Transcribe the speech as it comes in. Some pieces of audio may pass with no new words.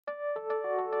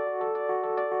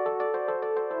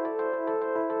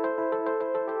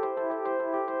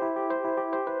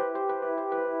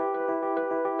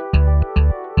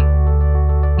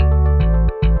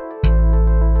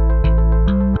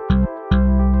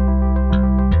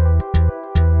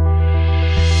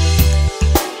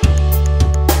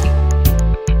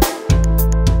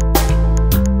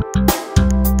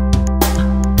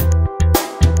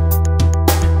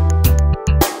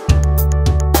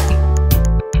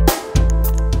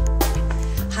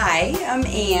I'm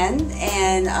Ann,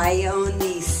 and I own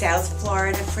the South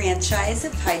Florida franchise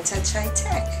of High Touch High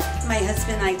Tech. My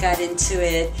husband and I got into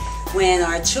it when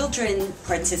our children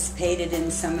participated in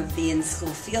some of the in-school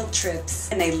field trips,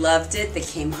 and they loved it. They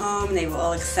came home, they were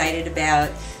all excited about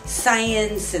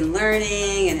science and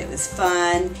learning, and it was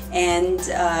fun, and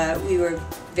we were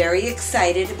very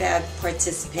excited about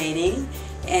participating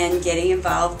and getting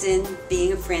involved in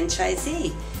being a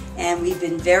franchisee. And we've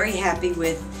been very happy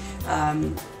with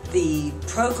the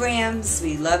programs.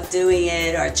 We love doing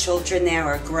it. Our children now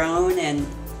are grown, and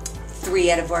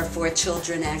 3 out of our 4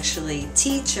 children actually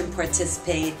teach and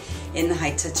participate in the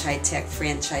High Touch High Tech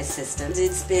franchise system.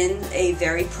 It's been a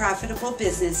very profitable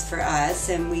business for us,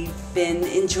 and we've been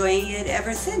enjoying it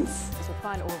ever since. Is it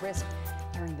fun or risk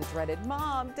hearing the dreaded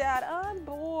 "Mom, Dad, I'm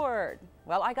bored"?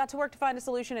 Well, I got to work to find a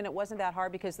solution, and it wasn't that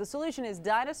hard, because the solution is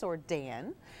Dinosaur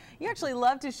Dan. You actually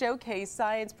love to showcase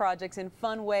science projects in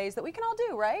fun ways that we can all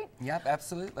do, right? Yep,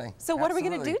 absolutely. So what are we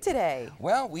going to do today?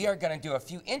 Well, we are going to do a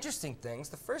few interesting things.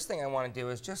 The first thing I want to do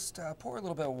is just pour a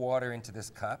little bit of water into this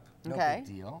cup. No big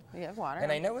deal. We have water.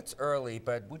 And I know it's early,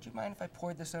 but would you mind if I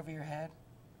poured this over your head?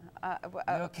 You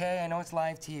okay? I know it's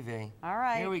live TV. All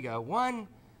right. Here we go. 1,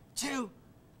 2,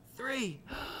 3.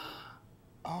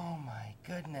 Oh my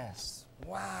goodness.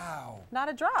 Wow. Not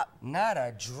a drop. Not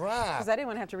a drop. Because I didn't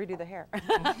want to have to redo the hair.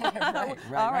 right.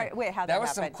 All right. Wait, how'd that was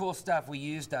happen? some cool stuff. We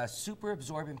used super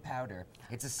absorbent powder.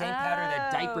 It's the same powder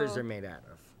that diapers are made out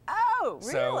of. Oh,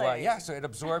 really? So, yeah, so it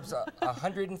absorbs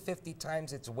 150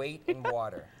 times its weight in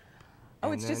water.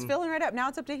 Oh, it's just filling right up. Now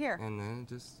it's up to here. And then it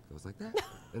just goes like that.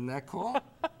 Isn't that cool?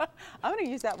 I'm going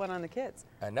to use that one on the kids.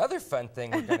 Another fun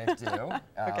thing we're going to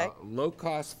do,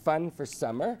 low-cost fun for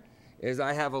summer, is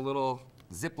I have a little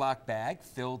Ziploc bag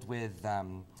filled with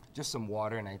just some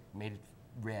water, and I made it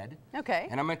red. Okay.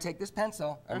 And I'm going to take this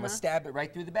pencil, and I'm going to stab it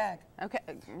right through the bag. Okay.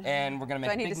 And we're going to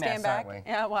make a big mess, aren't we?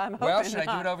 Yeah, well, I'm hoping Well, should not.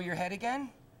 I do it over your head again?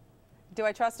 Do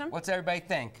I trust him? What's everybody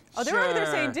think? Oh, they're over there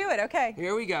saying do it. Okay.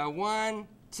 Here we go. 1,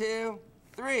 2,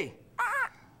 3.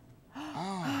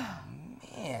 Oh,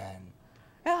 man.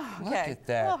 Oh, okay. Look at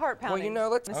that. A little heart pounding. Well, you know,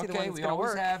 let's see the one that's we gonna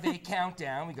always work. have a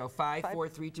countdown. We go 5, 4,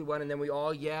 3, 2, 1, and then we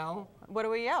all yell. What do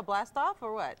we yell? Blast off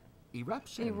or what?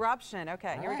 Eruption. Eruption.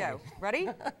 Okay, here we go. Ready?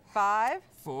 5,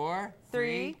 4,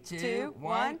 3, 2,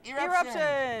 1.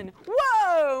 Eruption.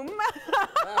 Whoa!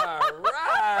 All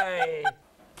right.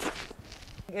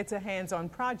 It's a hands-on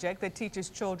project that teaches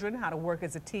children how to work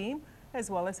as a team,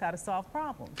 as well as how to solve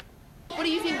problems. What do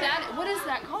you think what is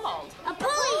that called? A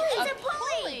pulley! It's a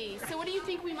pulley! So what do you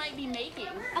think we might be making?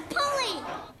 A pulley!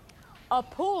 A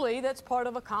pulley that's part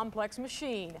of a complex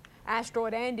machine.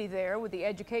 Asteroid Andy there with the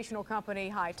educational company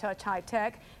High Touch High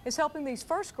Tech is helping these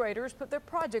first graders put their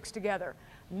projects together.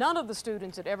 None of the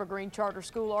students at Evergreen Charter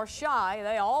School are shy.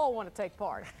 They all want to take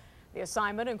part. The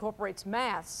assignment incorporates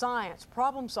math, science,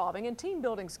 problem solving, and team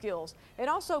building skills. It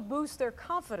also boosts their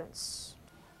confidence.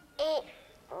 It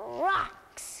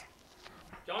rocks.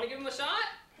 Do you want to give him a shot?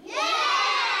 Yeah!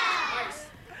 Nice.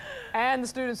 And the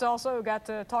students also got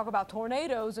to talk about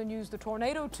tornadoes and use the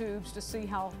tornado tubes to see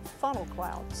how funnel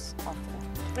clouds are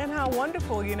formed. And how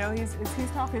wonderful, you know, he's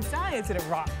talking science and it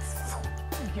rocks.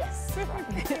 Yes.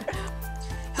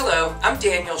 Hello, I'm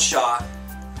Daniel Shaw.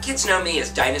 Kids know me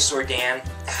as Dinosaur Dan.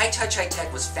 High Touch High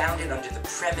Tech was founded under the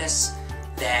premise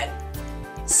that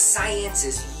science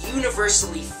is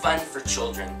universally fun for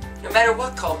children. No matter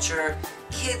what culture,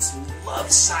 kids love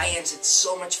science. It's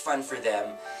so much fun for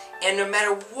them. And no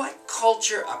matter what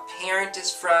culture a parent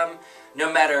is from,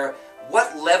 no matter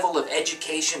what level of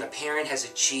education a parent has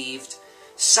achieved,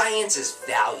 science is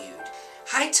valued.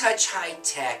 High Touch High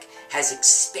Tech has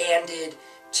expanded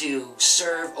to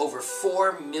serve over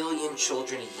 4 million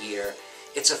children a year.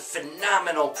 It's a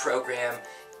phenomenal program.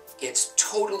 It's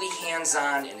totally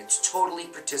hands-on and it's totally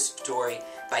participatory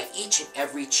by each and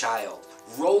every child,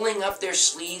 rolling up their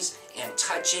sleeves and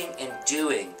touching and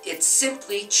doing. It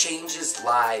simply changes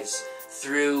lives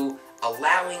through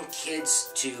allowing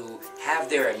kids to have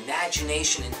their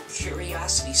imagination and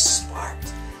curiosity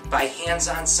sparked by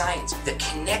hands-on science. The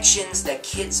connections that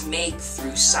kids make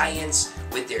through science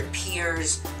with their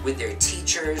peers, with their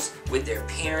teachers, with their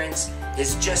parents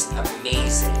is just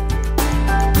amazing.